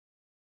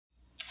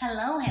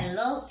Hello,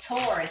 hello,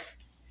 Taurus.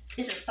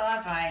 This is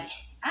Starbright.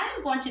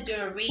 I'm going to do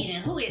a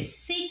reading. Who is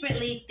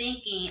secretly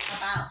thinking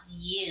about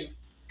you?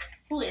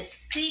 Who is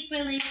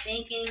secretly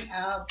thinking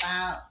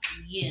about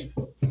you?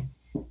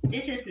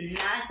 This is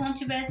not going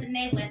to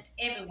resonate with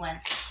everyone.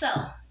 So,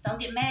 don't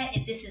get mad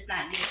if this is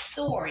not your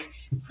story.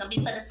 It's going to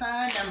be for the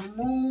sun, the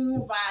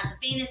moon, rise of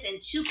Venus,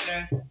 and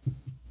Jupiter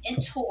in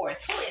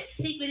Taurus. Who is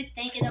secretly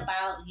thinking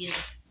about you?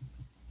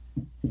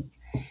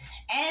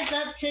 As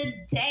of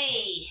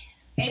today,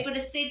 April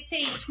the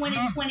 16th,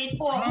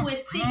 2024, who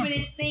is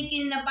secretly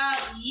thinking about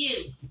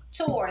you?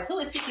 Taurus, who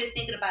is secretly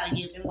thinking about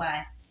you and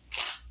why?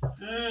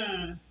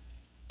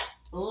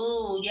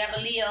 Ooh, you have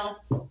a Leo.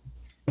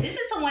 This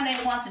is someone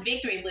that wants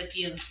victory with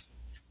you.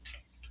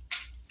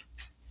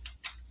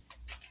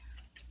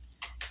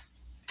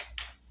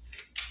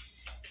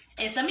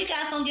 And some of you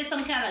guys gonna get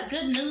some kind of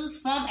good news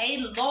from a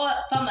lover.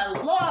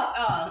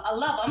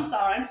 I'm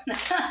sorry,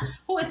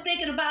 who is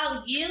thinking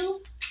about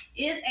you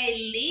is a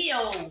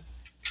Leo.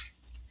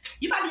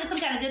 You about to get some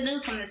kind of good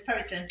news from this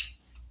person.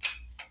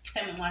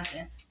 Tell me one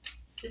thing.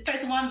 This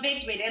person wants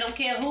victory. They don't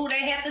care who they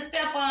have to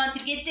step on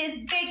to get this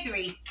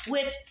victory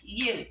with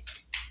you.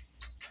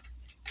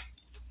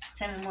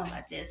 Tell me more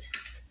about this.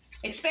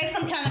 Expect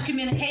some kind of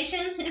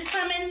communication is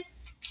coming.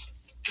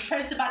 The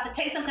person's about to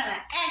take some kind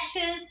of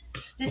action.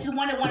 This is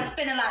one that wants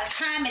to spend a lot of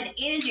time and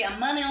energy and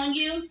money on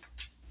you.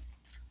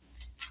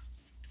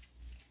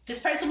 This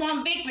person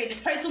wants victory.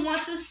 This person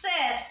wants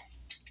success.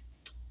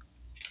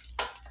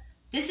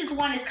 This is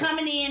one that's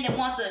coming in that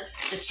wants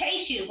to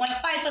chase you, want to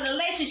fight for the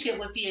relationship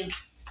with you.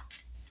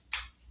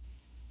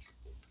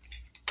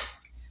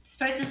 This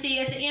person sees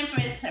you as the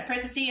Empress. That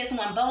person sees you as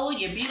someone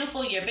bold, you're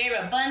beautiful, you're very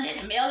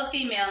abundant, male or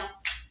female.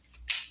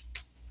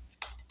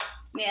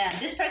 Yeah,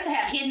 this person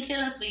have hidden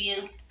feelings for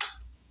you.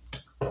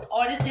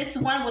 Or this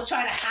one was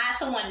trying to hide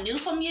someone new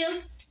from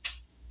you.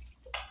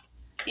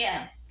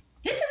 Yeah.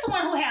 This is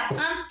someone who have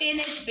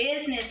unfinished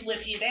business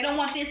with you. They don't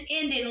want this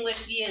ending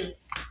with you.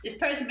 This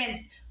person been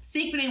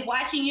secretly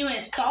watching you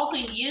and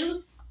stalking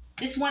you.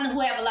 This one who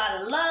have a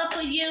lot of love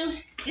for you.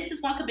 This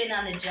is one could be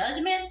under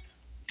judgment.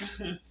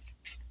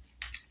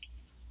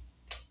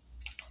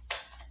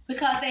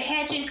 Because they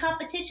had you in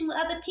competition with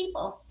other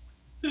people.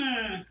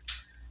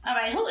 All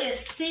right, who is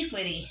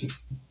secretly?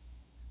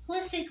 Who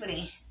is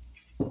secretly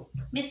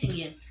missing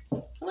you?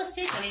 Who is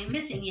secretly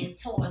missing you,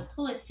 Taurus?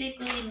 Who is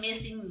secretly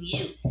missing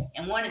you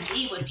and want to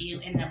be with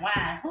you and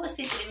why? Who is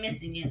secretly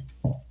missing you?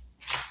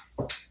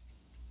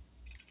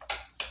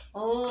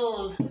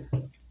 Oh,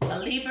 a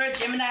Libra,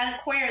 Gemini,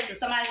 Aquarius, and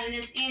somebody's in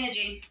this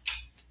energy.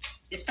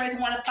 This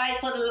person want to fight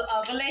for the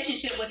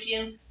relationship with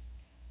you.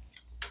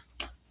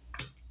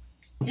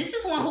 This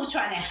is one who's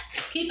trying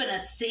to keep it a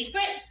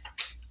secret.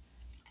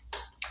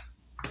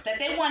 That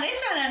this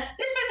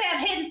person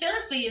have hidden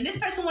feelings for you. This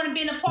person want to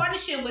be in a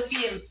partnership with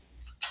you.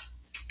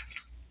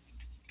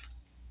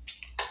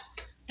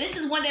 This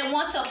is one that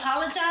wants to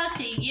apologize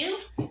to you.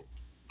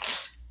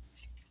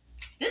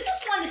 This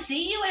is one to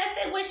see you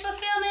as their wish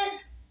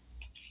fulfillment.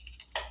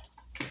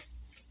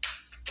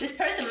 This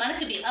person money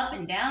could be up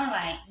and down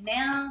right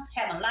now,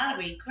 have a lot of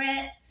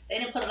regrets. They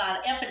didn't put a lot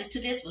of effort into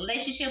this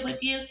relationship with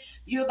you.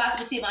 You're about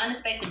to receive an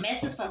unexpected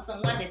message from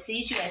someone that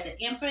sees you as an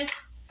Empress.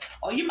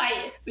 Or you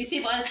might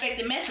receive an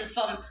unexpected message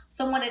from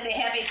someone that they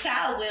have a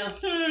child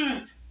with.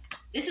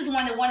 This is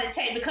one that want to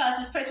take, because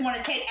this person want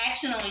to take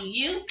action on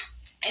you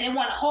and they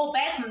want to hold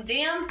back from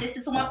them. This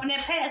is someone from their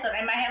past, so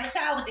they might have a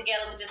child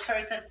together with this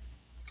person.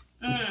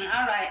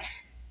 All right.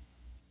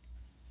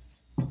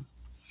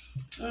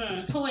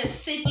 Who is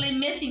secretly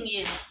missing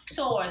you?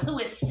 Taurus, who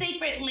is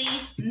secretly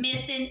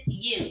missing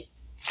you?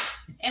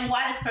 And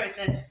why this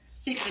person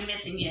secretly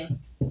missing you?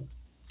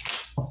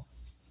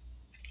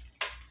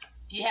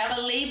 You have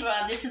a Libra.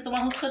 This is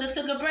someone who could have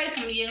took a break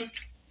from you.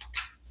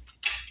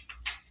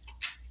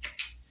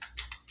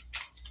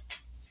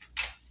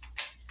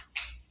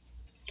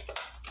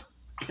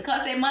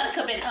 Because their money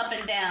could have been up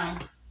and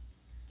down.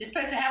 This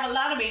person have a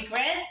lot of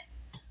regrets.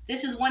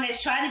 This is one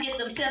that's trying to get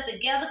themselves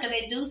together because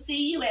they do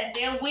see you as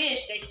their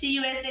wish. They see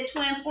you as their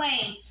twin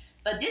flame.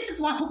 But this is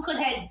one who could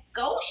have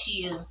ghosted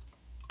you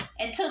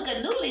and took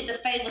a new leap of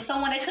faith with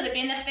someone they could have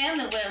been in a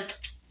family with.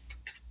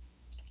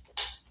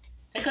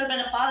 They could have been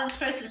a father of this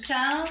person's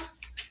child.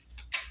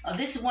 Or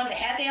this is one that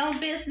had their own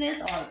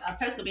business. Or a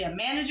person could be a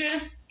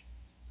manager.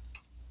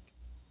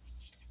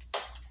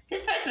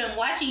 This person been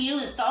watching you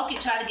and stalking,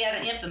 trying to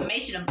gather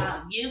information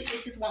about you.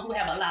 This is one who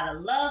have a lot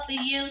of love for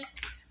you.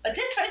 But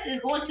this person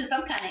is going to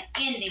some kind of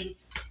ending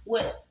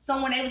with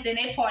someone they was in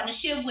a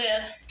partnership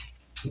with.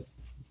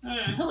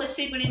 Who is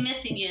secretly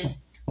missing you?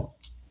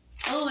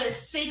 Who is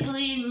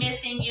secretly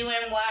missing you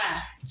and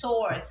why?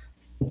 Taurus.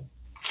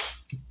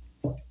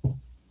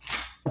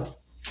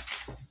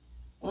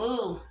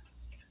 Ooh.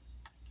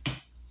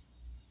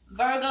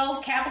 Virgo,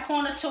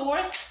 Capricorn, or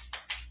Taurus.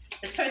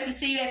 This person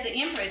see you as an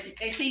Empress.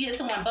 They see you as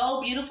someone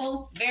bold,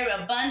 beautiful, very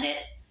abundant,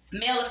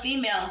 male or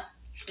female.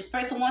 This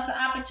person wants an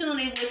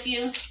opportunity with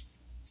you.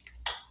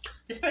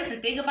 This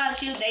person think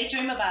about you. They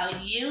dream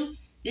about you.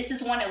 This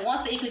is one that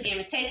wants to equally give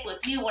and take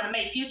with you, want to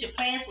make future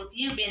plans with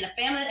you, be in a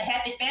family, a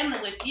happy family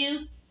with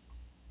you.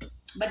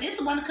 But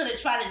this one could have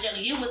tried to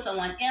juggle you with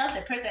someone else.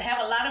 That person have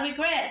a lot of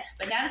regrets.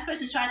 But now this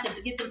person is trying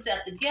to get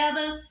themselves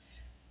together.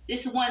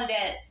 This is one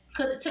that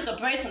could have took a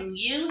break from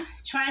you,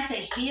 trying to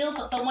heal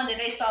for someone that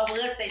they saw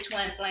was their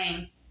twin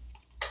flame.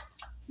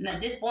 Now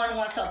this one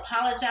wants to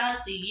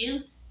apologize to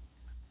you.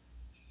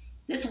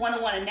 This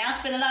one want to now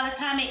spend a lot of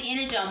time and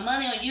energy on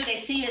money on you. They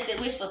see you as their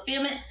wish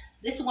fulfillment.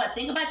 This is one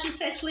think about you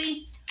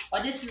sexually.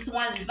 Or this is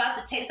one that's about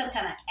to take some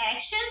kind of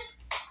action.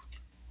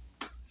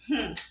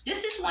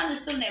 This is one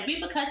that's feeling the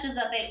repercussions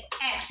of their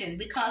action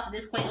because of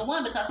this Queen of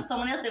Wands, because of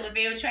someone else they were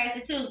very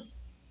attracted to.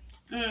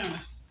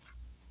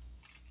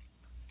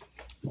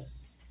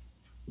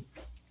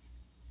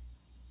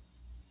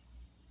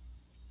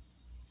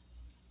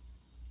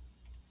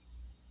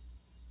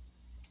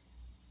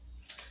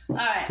 All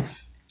right.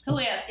 Who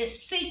else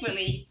is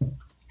secretly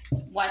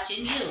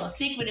watching you or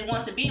secretly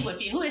wants to be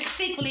with you? Who is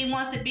secretly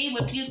wants to be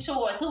with you,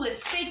 Taurus? Who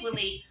is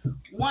secretly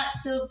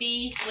wants to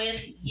be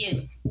with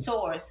you,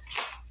 Taurus?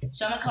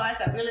 Show me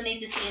cards I really need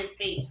to see and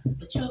speak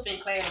with truth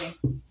and clarity.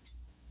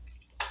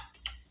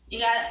 You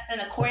got an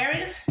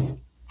Aquarius.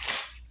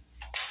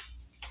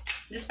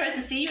 This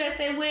person see you as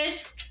they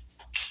wish.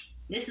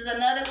 This is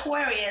another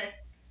Aquarius.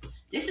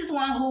 This is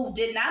one who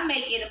did not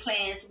make any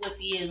plans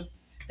with you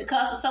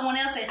because of someone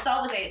else they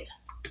saw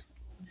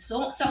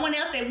was someone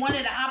else they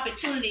wanted an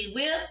opportunity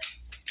with.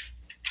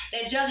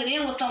 They juggled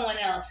in with someone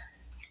else.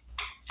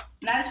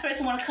 Now this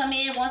person want to come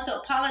in, wants to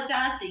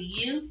apologize to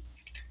you.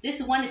 This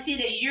is one to see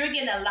that you're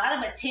getting a lot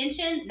of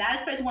attention. Now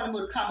this person want to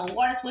move to common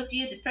waters with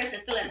you. This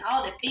person feeling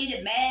all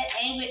defeated, mad,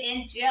 angry,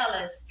 and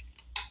jealous.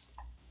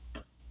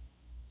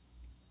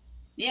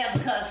 Yeah,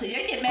 because they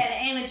get mad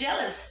and angry and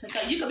jealous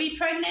because you could be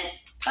pregnant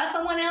by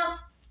someone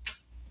else,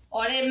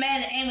 or they're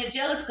mad and angry and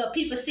jealous because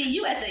people see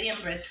you as an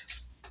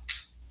empress.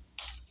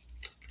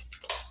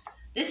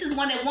 This is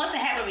one that wants to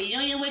have a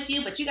reunion with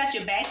you, but you got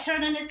your back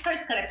turned on this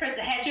person because that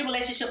person had your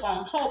relationship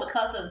on hold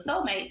because of the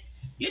soulmate.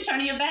 You're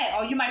turning your back,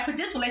 or you might put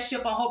this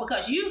relationship on hold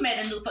because you made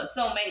a new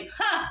soulmate.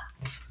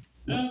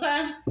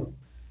 Okay?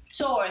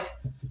 Taurus,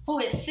 who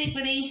is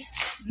secretly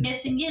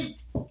missing you?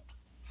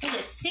 Who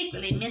is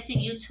secretly missing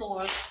you,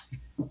 Taurus?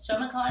 Show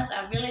me cards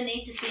I really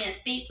need to see and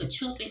speak with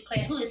truth and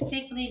clarity. Who is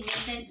secretly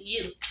missing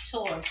you,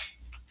 Taurus?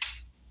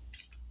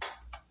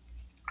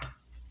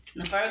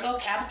 The Virgo,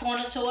 Capricorn,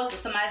 or Taurus, or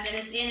somebody's in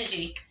this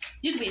energy.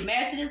 You could be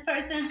married to this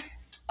person,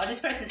 or this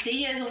person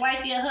see you as a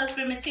wifey or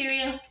husband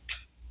material.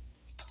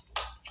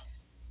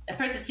 The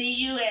person see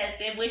you as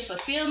their wish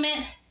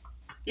fulfillment.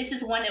 This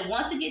is one that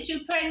wants to get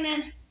you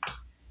pregnant.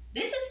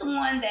 This is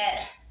someone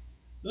that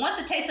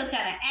wants to take some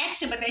kind of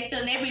action, but they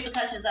feel their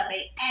repercussions of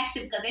their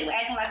action because they were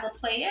acting like a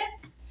player.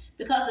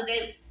 Because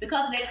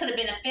they could have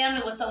been a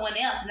family with someone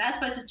else. And that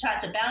person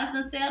tried to balance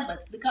themselves,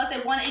 but because they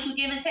want to equal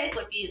give and take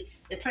with you,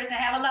 this person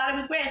have a lot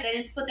of regrets. They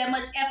didn't put that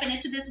much effort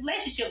into this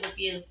relationship with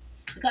you.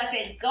 Because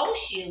they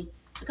ghost you.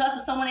 Because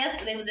of someone else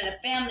that they was in a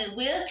family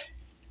with.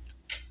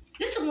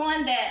 This is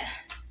one that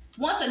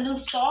wants a new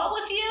start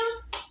with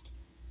you.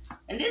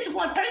 And this is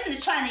one person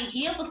is trying to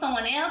heal for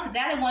someone else. And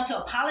now they want to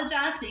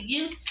apologize to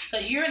you.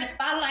 Because you're in the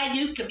spotlight.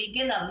 You could be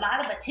getting a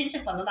lot of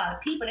attention from a lot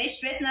of people. They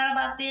stressing out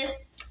about this.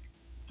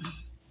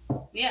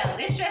 Yeah,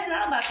 they're stressing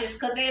out about this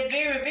because they're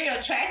very, very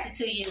attracted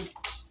to you.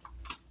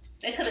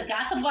 They could have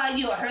gossiped about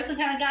you or heard some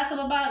kind of gossip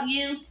about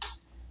you.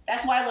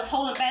 That's why it was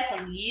holding back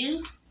on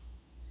you.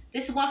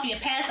 This is one from your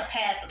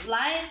past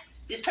life.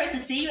 This person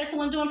see you as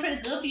someone doing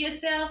pretty good for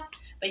yourself,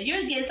 but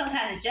you're getting some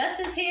kind of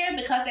justice here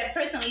because that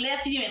person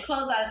left you and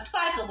closed out a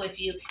cycle with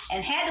you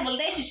and had the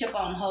relationship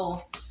on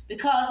hold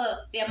because of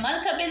their money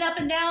could have been up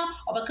and down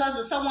or because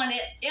of someone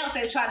else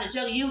they're trying to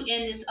juggle you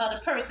in this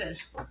other person.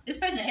 This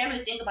person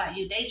heavily think about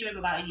you, daydream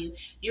about you.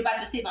 You're about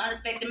to receive an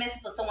unexpected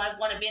message for someone who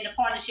want to be in a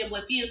partnership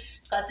with you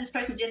because this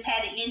person just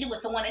had it ended with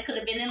someone they could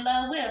have been in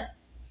love with.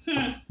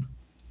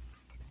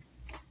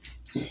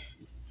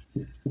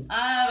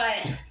 All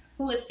right.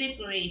 Who is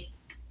secretly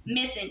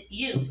missing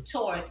you,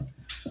 Taurus?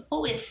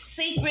 Who is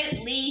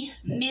secretly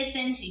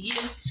missing you,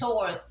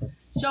 Taurus?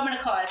 Show me the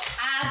cards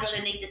I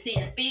really need to see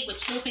and speak with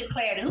truth and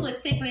clarity. Who is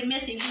secretly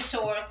missing you,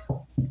 Taurus?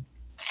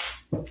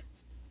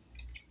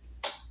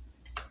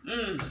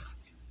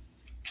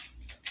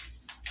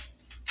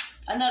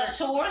 Another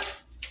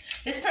Taurus.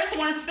 This person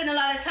wants to spend a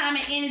lot of time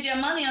and energy and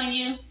money on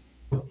you.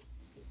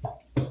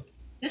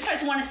 This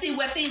person wants to see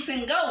where things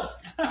can go.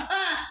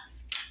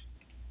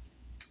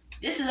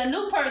 This is a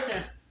new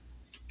person.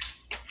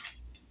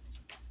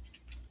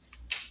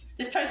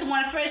 This person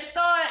wants a fresh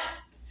start.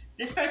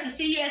 This person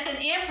see you as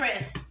an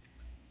empress.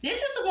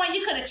 This is the one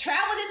you could have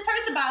traveled this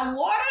person by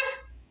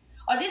water.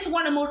 Or this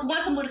one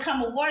wants to move to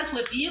come to waters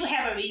with you,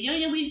 have a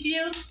reunion with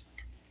you.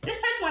 This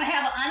person want to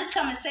have an honest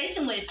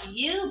conversation with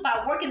you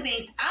about working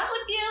things out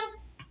with you.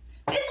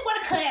 This one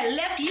could have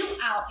left you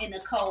out in the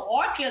cold.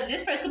 Or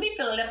this person could be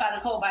feeling left out in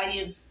the cold by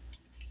you.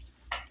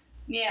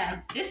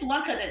 Yeah, this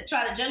one could have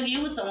tried to juggle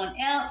you with someone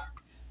else.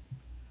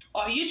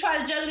 or you try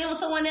to juggle in with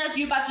someone else,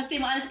 you're about to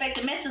receive an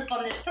unexpected message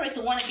from this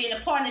person wanting to be in a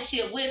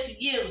partnership with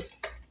you.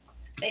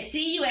 They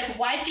see you as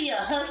wifey or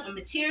husband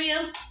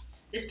material.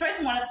 This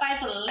person want to fight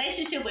for a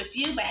relationship with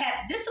you, but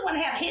this one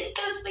have hidden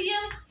feelings for you.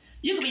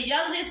 You could be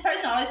younger than this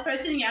person, or this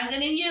person younger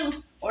than you,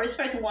 or this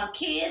person want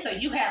kids, or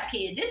you have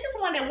kids. This is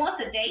one that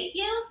wants to date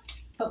you,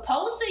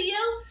 propose to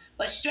you,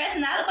 but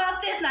stressing out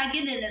about this, not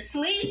getting into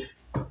sleep.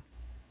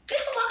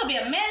 This one could be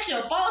a manager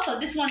or boss, or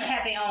this one to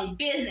have their own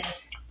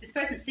business. This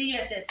person see you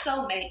as their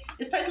soulmate.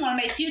 This person want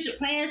to make future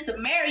plans to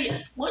marry you.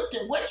 What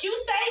you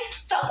say?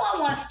 Someone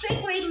wants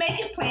secretly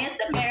making plans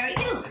to marry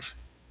you.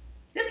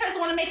 This person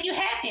want to make you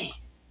happy.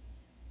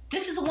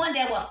 This is the one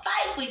that will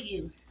fight for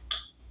you.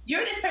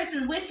 You're this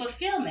person's wish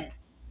fulfillment.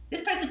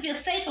 This person feels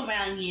safe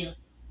around you.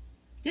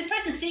 This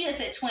person sees you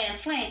as a twin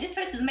flame. This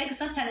person is making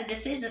some kind of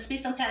decision to speak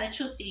some kind of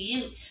truth to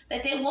you,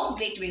 that they want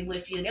victory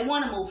with you. They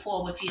want to move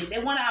forward with you. They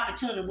want an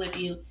opportunity with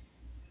you.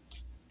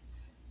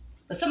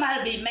 But somebody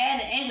will be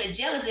mad and angry and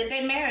jealous if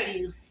they marry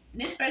you.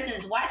 And this person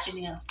is watching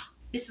you.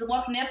 This is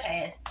one from their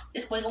past.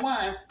 This Queen of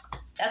Wands.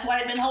 That's why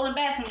they've been holding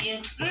back from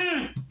you.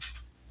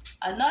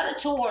 Another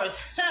Taurus.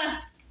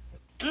 Huh.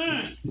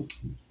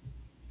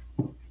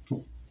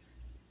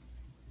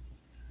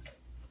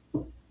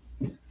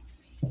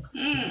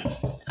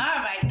 All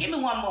right, give me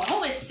one more.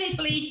 Who is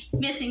secretly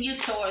missing you,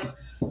 Taurus?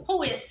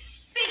 Who is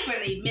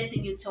secretly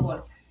missing you,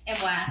 Taurus? And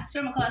why?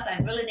 Sure, because I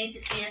really need to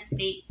see and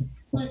speak.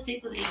 Who is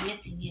secretly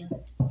missing you?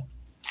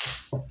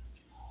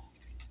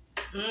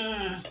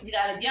 You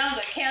got a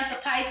younger Cancer,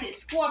 Pisces,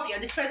 Scorpio.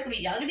 This person could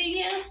be younger than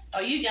you,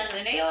 or you younger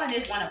than they are. They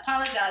just want to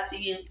apologize to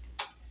you.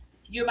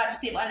 You're about to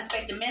receive an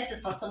unexpected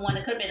message from someone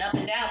that could have been up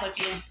and down with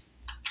you.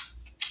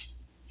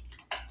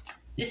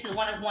 This is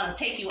one that want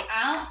to take you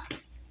out.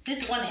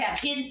 This is one that have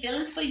hidden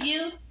feelings for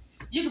you.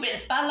 You could be in the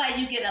spotlight.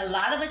 You get a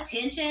lot of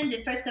attention.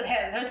 This person could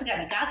have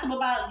got a gossip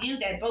about you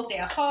that broke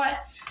their heart.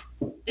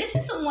 This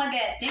is someone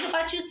that think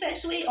about you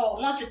sexually or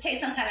wants to take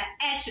some kind of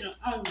action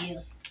on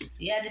you.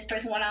 Yeah, this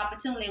person want an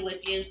opportunity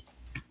with you.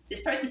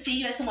 This person see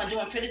you as someone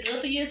doing pretty good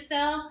for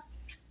yourself.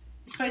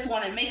 This person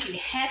want to make you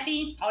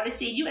happy, or they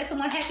see you as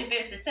someone happy,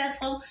 very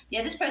successful.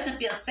 Yeah, this person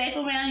feels safe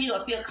around you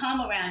or feel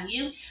calm around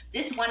you.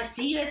 This want to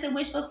see you as a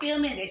wish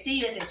fulfillment. They see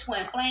you as a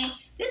twin flame.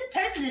 This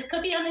person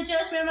could be on the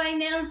judgment right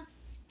now.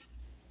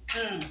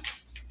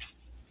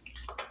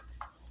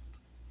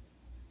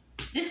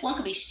 This one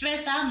could be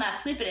stressed out, not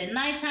sleeping at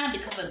nighttime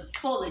because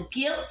full of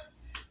guilt.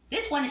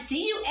 This one to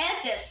see you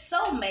as their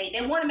soulmate.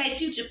 They want to make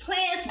future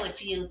plans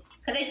with you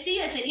because they see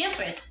you as an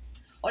empress.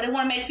 Or they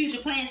want to make future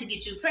plans to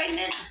get you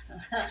pregnant.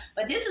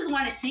 But this is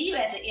one to see you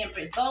as an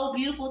empress. Bold,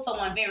 beautiful,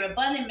 someone very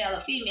abundant, male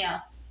or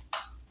female.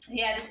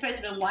 Yeah, this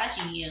person been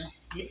watching you.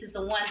 This is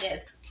the one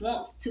that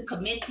wants to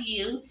commit to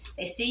you.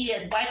 They see you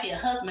as wifey or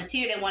husband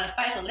material. They want to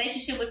fight a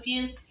relationship with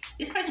you.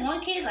 This person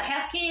want kids or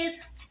have kids.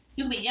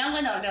 You can be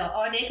younger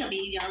or they can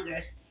be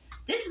younger.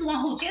 This is one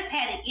who just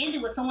had it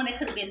ended with someone they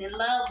could have been in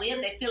love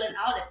with. They're feeling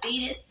all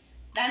defeated.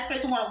 Now this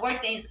person want to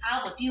work things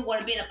out with you,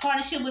 want to be in a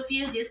partnership with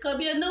you. This could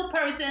be a new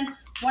person,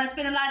 want to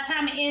spend a lot of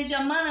time and energy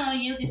and money on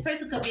you. This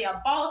person could be a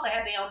boss or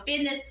have their own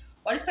business,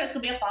 or this person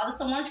could be a father of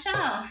someone's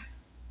child.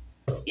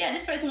 Yeah,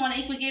 this person want to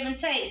equally give and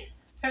take.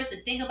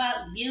 Person think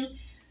about you.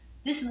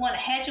 This is one that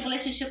had your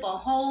relationship on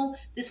hold.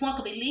 This one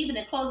could be leaving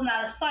and closing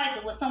out a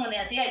cycle with someone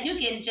else. Yeah, you're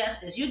getting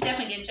justice. You're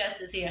definitely getting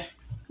justice here.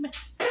 Come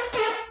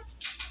here.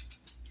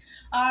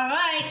 All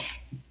right,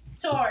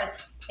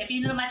 Taurus. If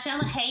you're new to my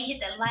channel, hey,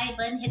 hit that like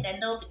button, hit that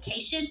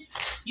notification.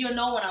 You'll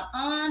know when I'm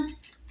on.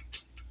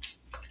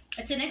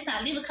 Until next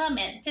time, leave a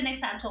comment. Until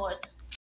next time, Taurus.